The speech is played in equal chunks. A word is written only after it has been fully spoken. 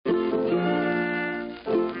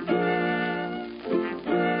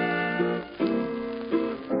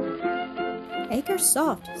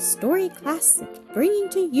Makersoft Story Classic, bringing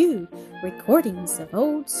to you recordings of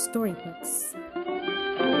old storybooks.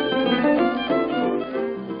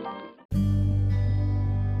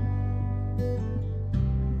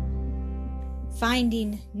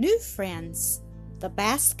 Finding New Friends, The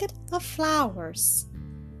Basket of Flowers.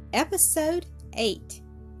 Episode 8.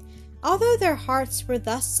 Although their hearts were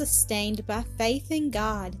thus sustained by faith in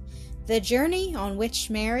God, the journey on which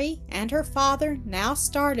Mary and her father now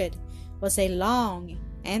started was a long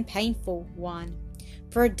and painful one.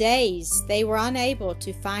 For days they were unable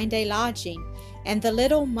to find a lodging, and the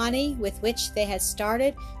little money with which they had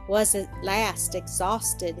started was at last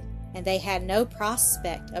exhausted, and they had no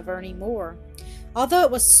prospect of earning more. Although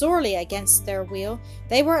it was sorely against their will,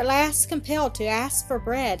 they were at last compelled to ask for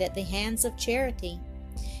bread at the hands of charity.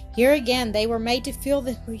 Here again they were made to feel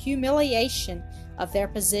the humiliation of their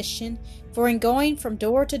position, for in going from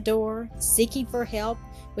door to door, seeking for help,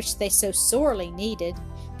 which they so sorely needed,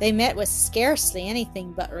 they met with scarcely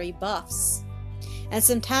anything but rebuffs, and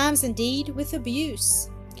sometimes indeed with abuse.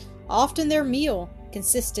 Often their meal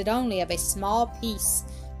consisted only of a small piece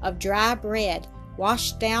of dry bread,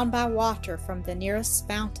 washed down by water from the nearest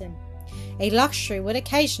fountain. A luxury would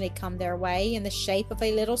occasionally come their way in the shape of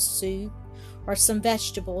a little soup, or some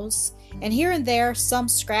vegetables, and here and there some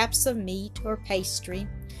scraps of meat or pastry,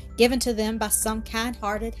 given to them by some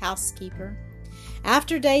kind-hearted housekeeper.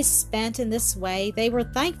 After days spent in this way, they were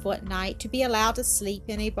thankful at night to be allowed to sleep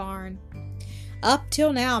in a barn. Up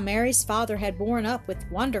till now, Mary's father had borne up with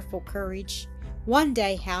wonderful courage. One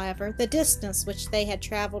day, however, the distance which they had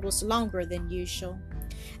traveled was longer than usual,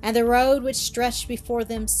 and the road which stretched before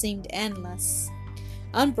them seemed endless,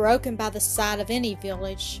 unbroken by the sight of any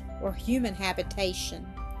village or human habitation.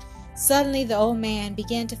 Suddenly the old man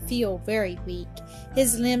began to feel very weak.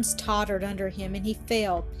 His limbs tottered under him, and he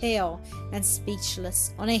fell, pale and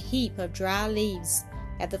speechless, on a heap of dry leaves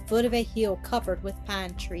at the foot of a hill covered with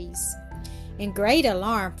pine trees. In great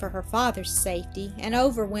alarm for her father's safety, and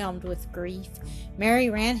overwhelmed with grief, Mary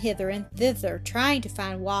ran hither and thither, trying to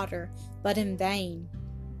find water, but in vain.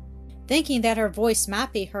 Thinking that her voice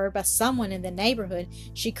might be heard by someone in the neighborhood,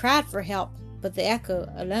 she cried for help, but the echo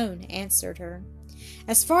alone answered her.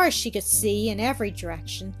 As far as she could see, in every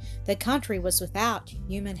direction, the country was without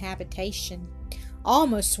human habitation.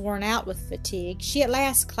 Almost worn out with fatigue, she at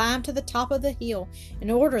last climbed to the top of the hill,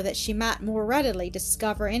 in order that she might more readily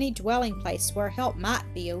discover any dwelling place where help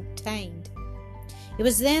might be obtained. It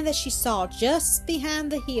was then that she saw, just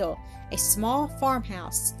behind the hill, a small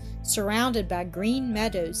farmhouse, surrounded by green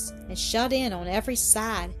meadows, and shut in on every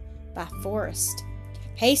side by forest.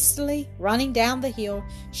 Hastily running down the hill,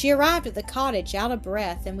 she arrived at the cottage out of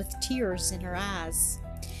breath and with tears in her eyes,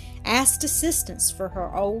 asked assistance for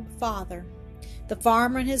her old father. The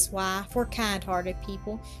farmer and his wife were kind-hearted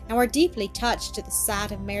people, and were deeply touched at the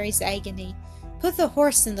sight of Mary's agony. "Put the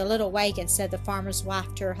horse in the little wagon," said the farmer's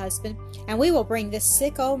wife to her husband, "and we will bring this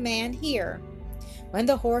sick old man here." When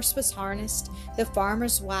the horse was harnessed, the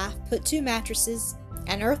farmer's wife put 2 mattresses,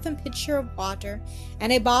 an earthen pitcher of water,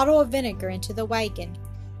 and a bottle of vinegar into the wagon.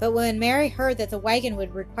 But when Mary heard that the wagon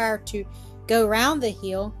would require to go round the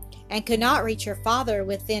hill, and could not reach her father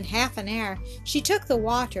within half an hour, she took the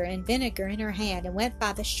water and vinegar in her hand, and went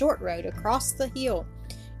by the short road across the hill,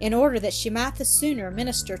 in order that she might the sooner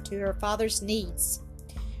minister to her father's needs.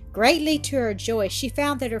 Greatly to her joy, she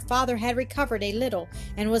found that her father had recovered a little,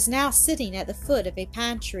 and was now sitting at the foot of a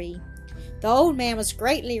pine tree. The old man was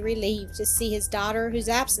greatly relieved to see his daughter, whose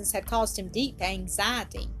absence had caused him deep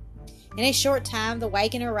anxiety. In a short time the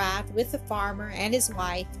wagon arrived with the farmer and his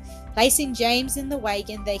wife. Placing James in the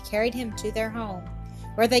wagon, they carried him to their home,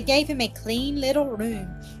 where they gave him a clean little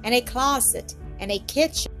room, and a closet, and a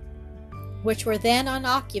kitchen, which were then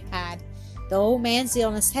unoccupied. The old man's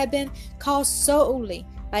illness had been caused solely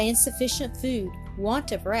by insufficient food,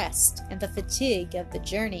 want of rest, and the fatigue of the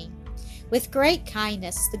journey. With great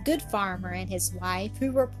kindness, the good farmer and his wife,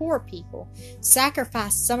 who were poor people,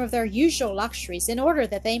 sacrificed some of their usual luxuries in order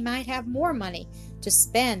that they might have more money to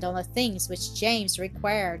spend on the things which James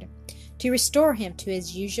required to restore him to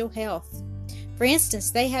his usual health. For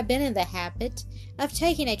instance, they had been in the habit of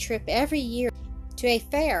taking a trip every year to a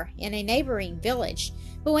fair in a neighboring village,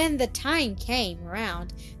 but when the time came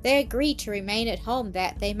round, they agreed to remain at home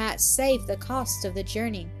that they might save the cost of the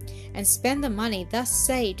journey, and spend the money thus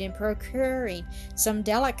saved in procuring some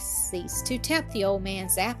delicacies to tempt the old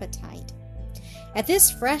man's appetite. At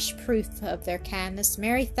this fresh proof of their kindness,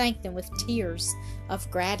 Mary thanked them with tears of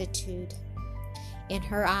gratitude in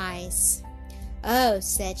her eyes. "Oh,"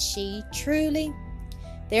 said she, "truly,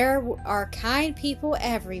 there are kind people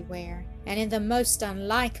everywhere, and in the most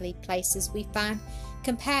unlikely places we find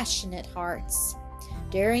compassionate hearts.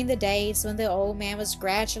 During the days when the old man was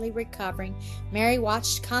gradually recovering, Mary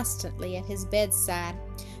watched constantly at his bedside.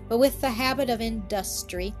 But with the habit of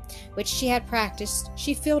industry which she had practiced,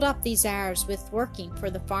 she filled up these hours with working for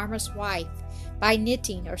the farmer's wife, by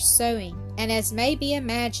knitting or sewing, and as may be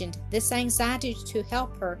imagined, this anxiety to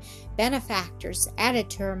help her benefactors added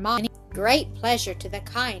to her mind great pleasure to the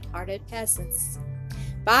kind-hearted peasants.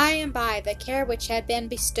 By and by, the care which had been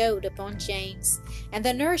bestowed upon James, and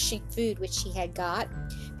the nourishing food which he had got,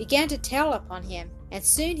 began to tell upon him, and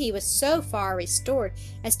soon he was so far restored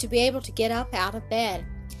as to be able to get up out of bed.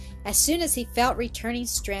 As soon as he felt returning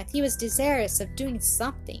strength, he was desirous of doing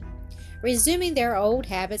something. Resuming their old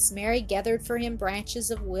habits, Mary gathered for him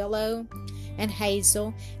branches of willow and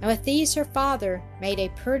hazel, and with these her father made a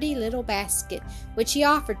pretty little basket, which he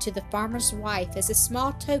offered to the farmer's wife as a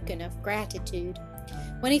small token of gratitude.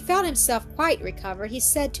 When he felt himself quite recovered, he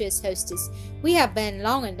said to his hostess, "We have been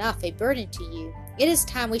long enough a burden to you. It is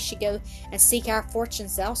time we should go and seek our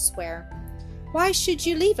fortunes elsewhere." "Why should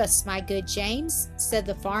you leave us, my good James?" said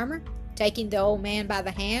the farmer, taking the old man by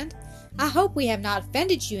the hand. "I hope we have not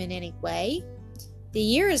offended you in any way. The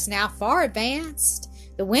year is now far advanced.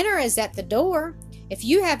 The winter is at the door. If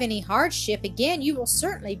you have any hardship again, you will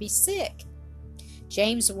certainly be sick."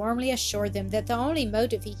 James warmly assured them that the only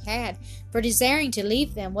motive he had for desiring to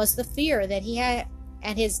leave them was the fear that he had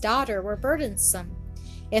and his daughter were burdensome.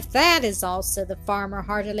 "If that is all," said the farmer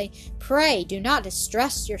heartily, "pray do not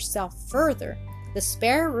distress yourself further. The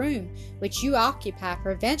spare room which you occupy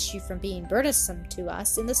prevents you from being burdensome to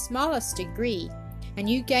us in the smallest degree, and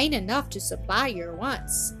you gain enough to supply your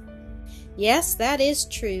wants." "Yes, that is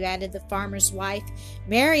true," added the farmer's wife.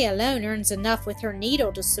 "Mary alone earns enough with her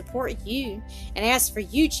needle to support you, and as for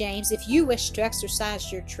you, James, if you wish to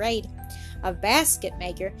exercise your trade of basket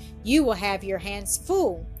maker, you will have your hands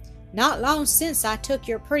full. Not long since I took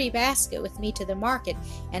your pretty basket with me to the market,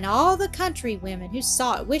 and all the country women who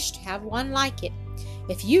saw it wished to have one like it.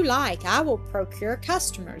 If you like, I will procure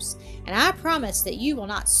customers, and I promise that you will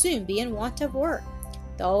not soon be in want of work."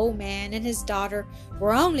 The old man and his daughter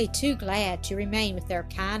were only too glad to remain with their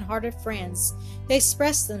kind-hearted friends. They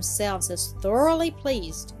expressed themselves as thoroughly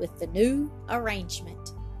pleased with the new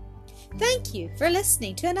arrangement. Thank you for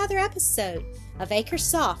listening to another episode of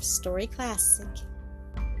Acresoft Story Classic.